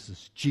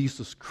recognizes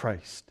Jesus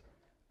Christ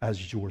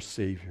as your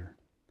Savior.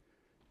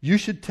 You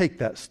should take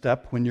that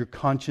step when your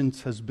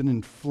conscience has been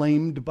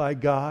inflamed by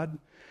God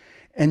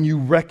and you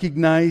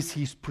recognize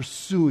He's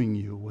pursuing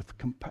you with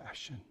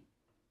compassion.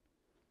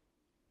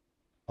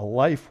 A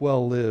life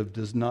well lived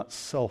is not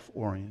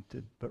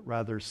self-oriented, but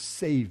rather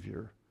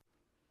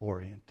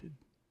Savior-oriented.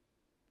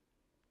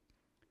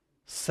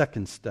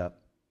 Second step.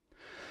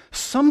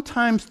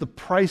 Sometimes the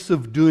price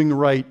of doing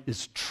right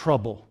is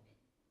trouble.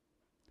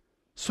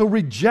 So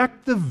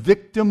reject the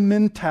victim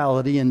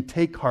mentality and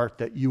take heart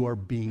that you are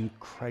being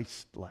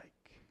Christ-like.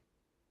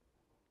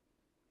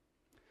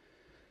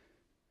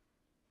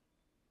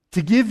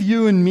 To give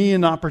you and me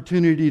an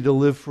opportunity to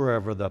live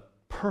forever, the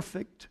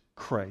perfect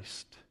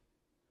Christ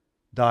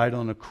died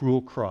on a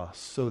cruel cross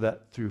so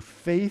that through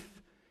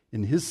faith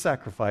in His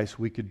sacrifice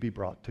we could be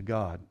brought to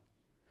God.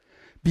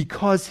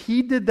 Because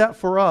He did that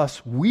for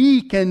us,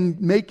 we can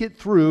make it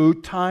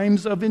through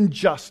times of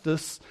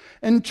injustice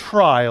and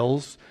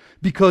trials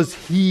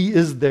because He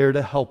is there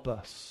to help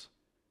us,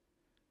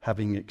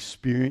 having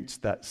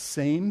experienced that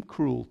same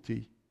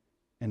cruelty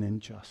and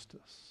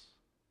injustice.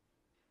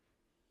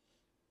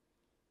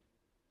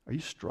 Are you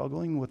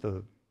struggling with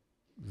a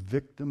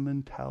victim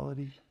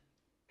mentality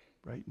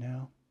right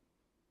now?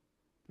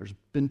 There's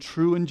been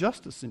true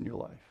injustice in your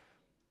life.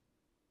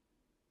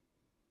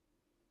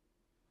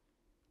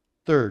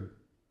 Third,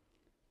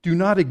 do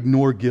not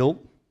ignore guilt.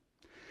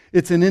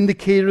 It's an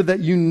indicator that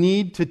you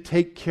need to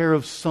take care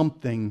of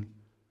something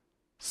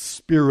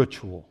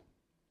spiritual.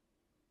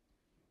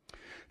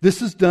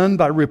 This is done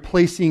by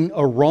replacing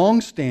a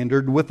wrong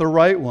standard with a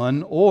right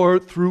one or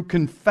through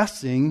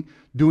confessing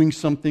doing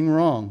something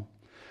wrong.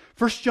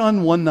 1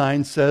 John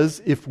 1:9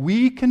 says, if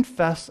we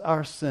confess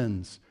our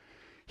sins,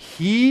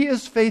 He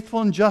is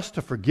faithful and just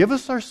to forgive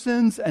us our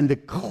sins and to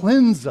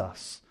cleanse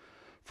us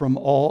from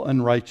all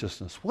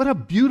unrighteousness. What a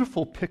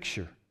beautiful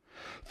picture.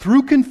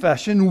 Through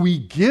confession, we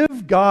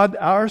give God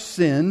our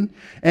sin,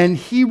 and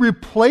He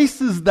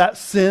replaces that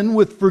sin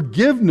with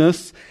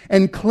forgiveness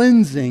and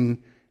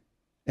cleansing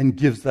and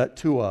gives that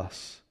to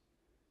us.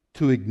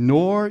 To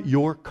ignore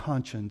your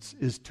conscience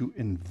is to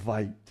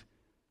invite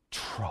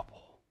trouble.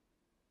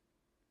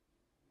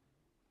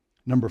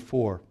 Number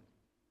 4,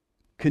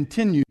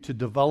 continue to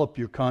develop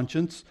your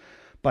conscience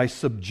by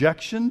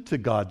subjection to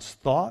God's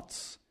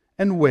thoughts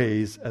and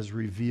ways as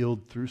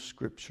revealed through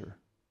Scripture.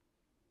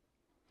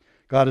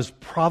 God has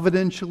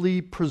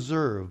providentially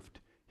preserved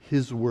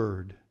His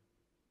Word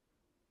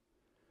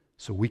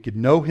so we could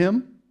know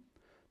Him,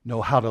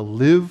 know how to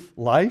live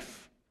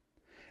life,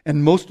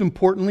 and most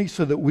importantly,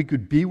 so that we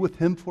could be with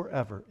Him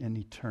forever in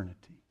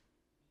eternity.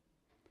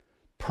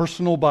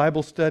 Personal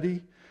Bible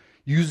study,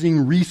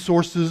 using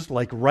resources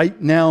like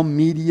Right Now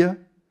Media,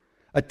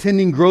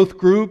 attending growth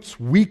groups,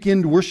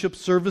 weekend worship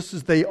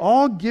services, they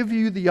all give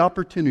you the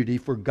opportunity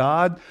for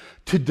God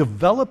to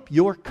develop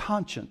your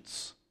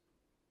conscience.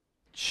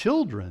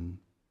 Children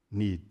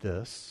need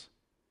this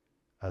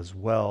as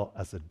well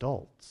as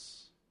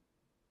adults.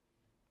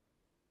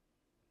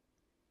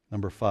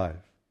 Number 5,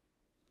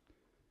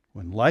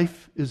 when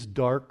life is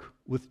dark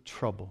with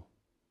trouble,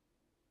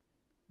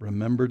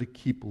 remember to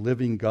keep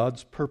living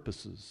God's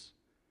purposes,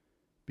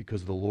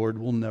 because the Lord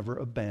will never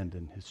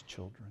abandon His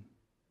children.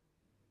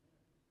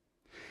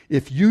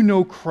 If you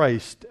know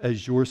Christ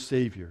as your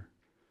Savior,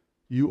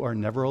 you are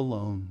never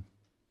alone.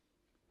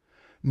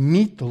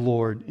 Meet the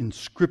Lord in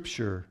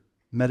Scripture,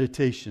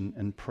 meditation,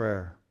 and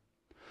prayer.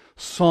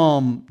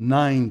 Psalm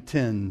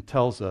 9:10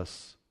 tells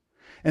us,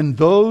 "And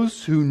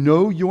those who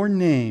know your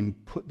name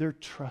put their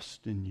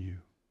trust in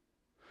you.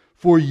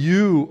 For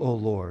you, O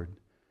Lord,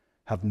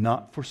 have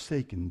not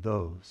forsaken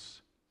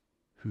those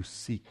who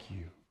seek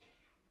you."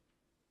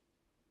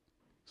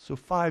 So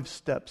 5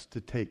 steps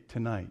to take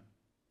tonight.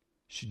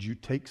 Should you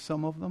take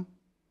some of them?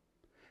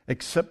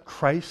 Accept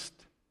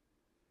Christ,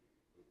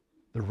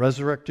 the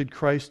resurrected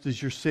Christ,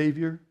 as your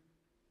Savior.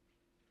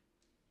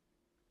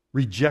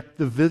 Reject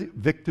the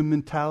victim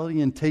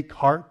mentality and take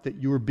heart that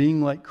you are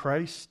being like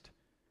Christ.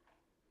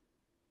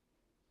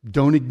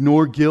 Don't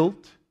ignore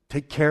guilt.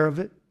 Take care of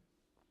it.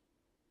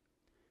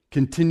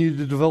 Continue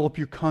to develop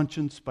your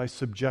conscience by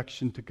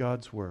subjection to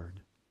God's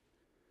Word.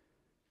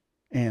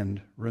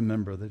 And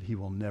remember that He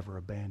will never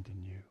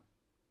abandon you.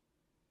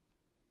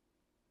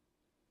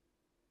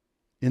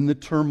 In the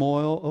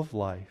turmoil of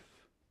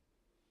life,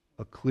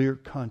 a clear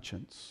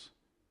conscience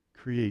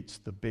creates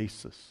the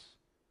basis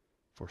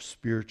for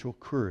spiritual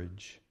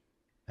courage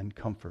and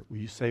comfort. Will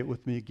you say it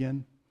with me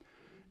again?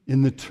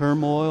 In the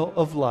turmoil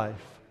of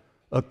life,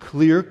 a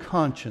clear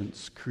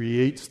conscience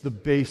creates the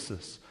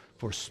basis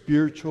for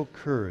spiritual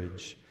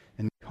courage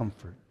and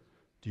comfort.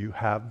 Do you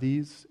have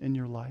these in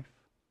your life?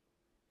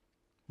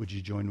 Would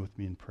you join with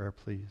me in prayer,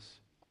 please?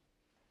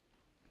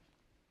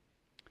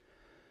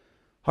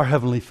 Our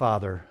Heavenly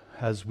Father,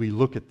 as we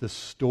look at this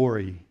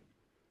story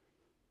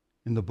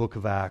in the book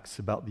of Acts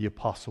about the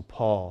Apostle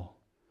Paul,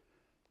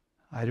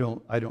 I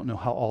don't know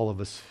how all of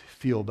us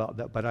feel about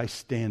that, but I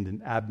stand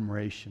in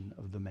admiration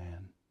of the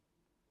man.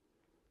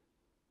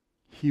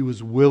 He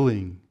was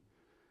willing,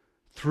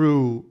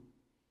 through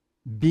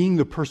being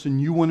the person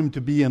you want him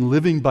to be and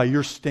living by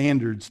your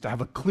standards, to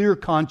have a clear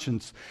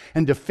conscience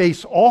and to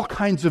face all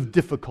kinds of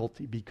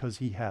difficulty because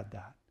he had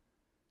that.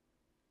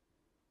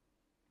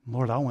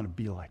 Lord, I want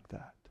to be like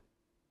that.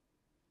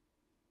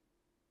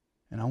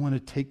 And I want to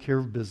take care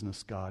of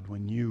business, God,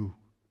 when you,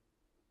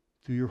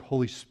 through your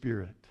Holy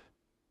Spirit,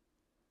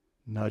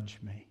 nudge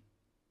me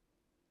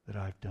that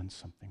I've done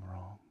something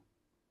wrong.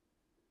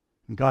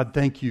 And God,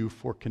 thank you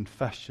for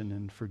confession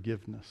and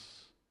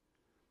forgiveness.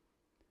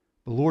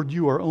 But Lord,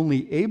 you are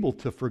only able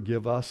to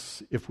forgive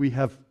us if we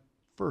have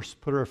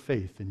first put our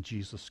faith in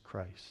Jesus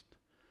Christ.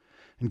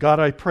 And God,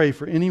 I pray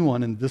for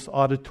anyone in this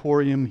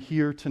auditorium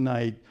here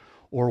tonight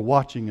or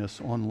watching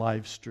us on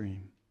live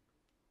stream,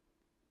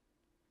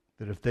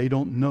 that if they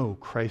don't know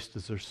Christ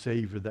as their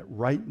Savior, that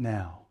right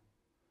now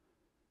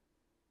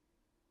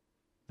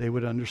they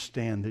would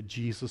understand that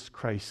Jesus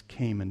Christ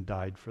came and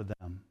died for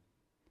them.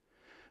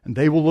 And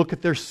they will look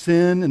at their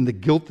sin and the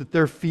guilt that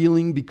they're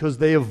feeling because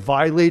they have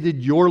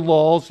violated your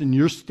laws and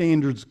your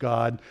standards,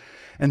 God,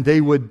 and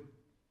they would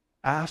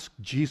ask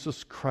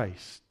Jesus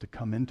Christ to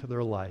come into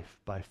their life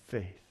by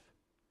faith,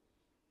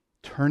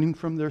 turning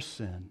from their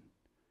sin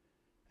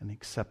and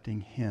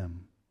accepting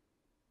Him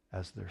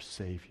as their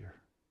Savior.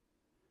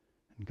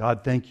 And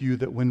God, thank you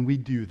that when we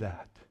do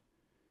that,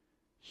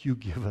 you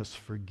give us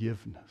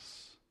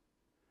forgiveness.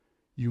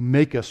 You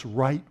make us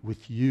right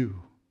with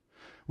you.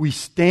 We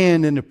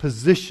stand in a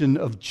position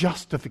of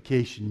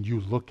justification. You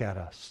look at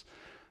us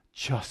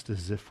just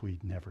as if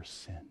we'd never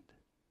sinned.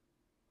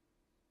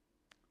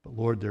 But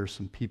Lord, there are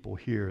some people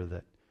here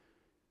that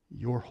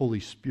your Holy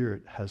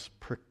Spirit has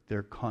pricked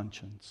their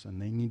conscience and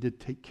they need to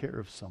take care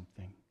of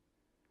something.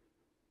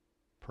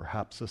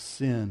 Perhaps a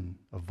sin,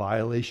 a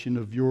violation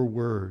of your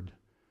word,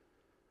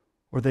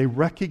 or they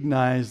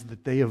recognize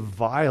that they have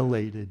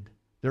violated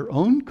their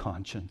own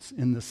conscience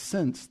in the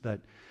sense that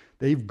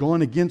they've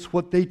gone against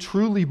what they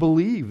truly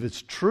believe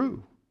is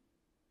true.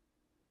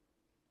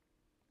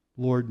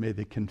 Lord, may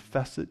they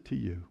confess it to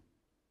you,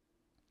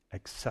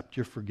 accept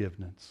your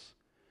forgiveness,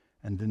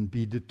 and then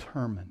be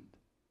determined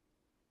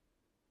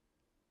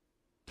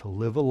to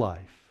live a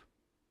life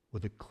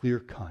with a clear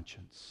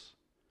conscience,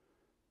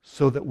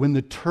 so that when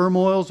the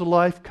turmoils of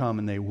life come,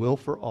 and they will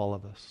for all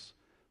of us,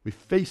 we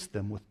face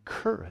them with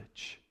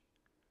courage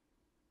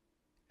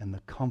and the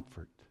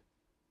comfort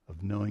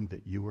of knowing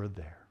that you are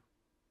there.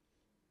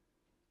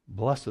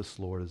 Bless us,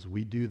 Lord, as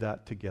we do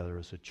that together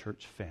as a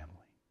church family.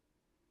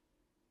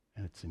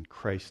 And it's in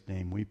Christ's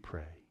name we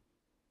pray.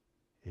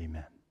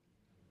 Amen.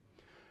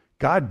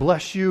 God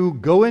bless you.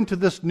 Go into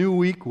this new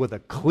week with a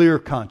clear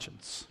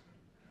conscience.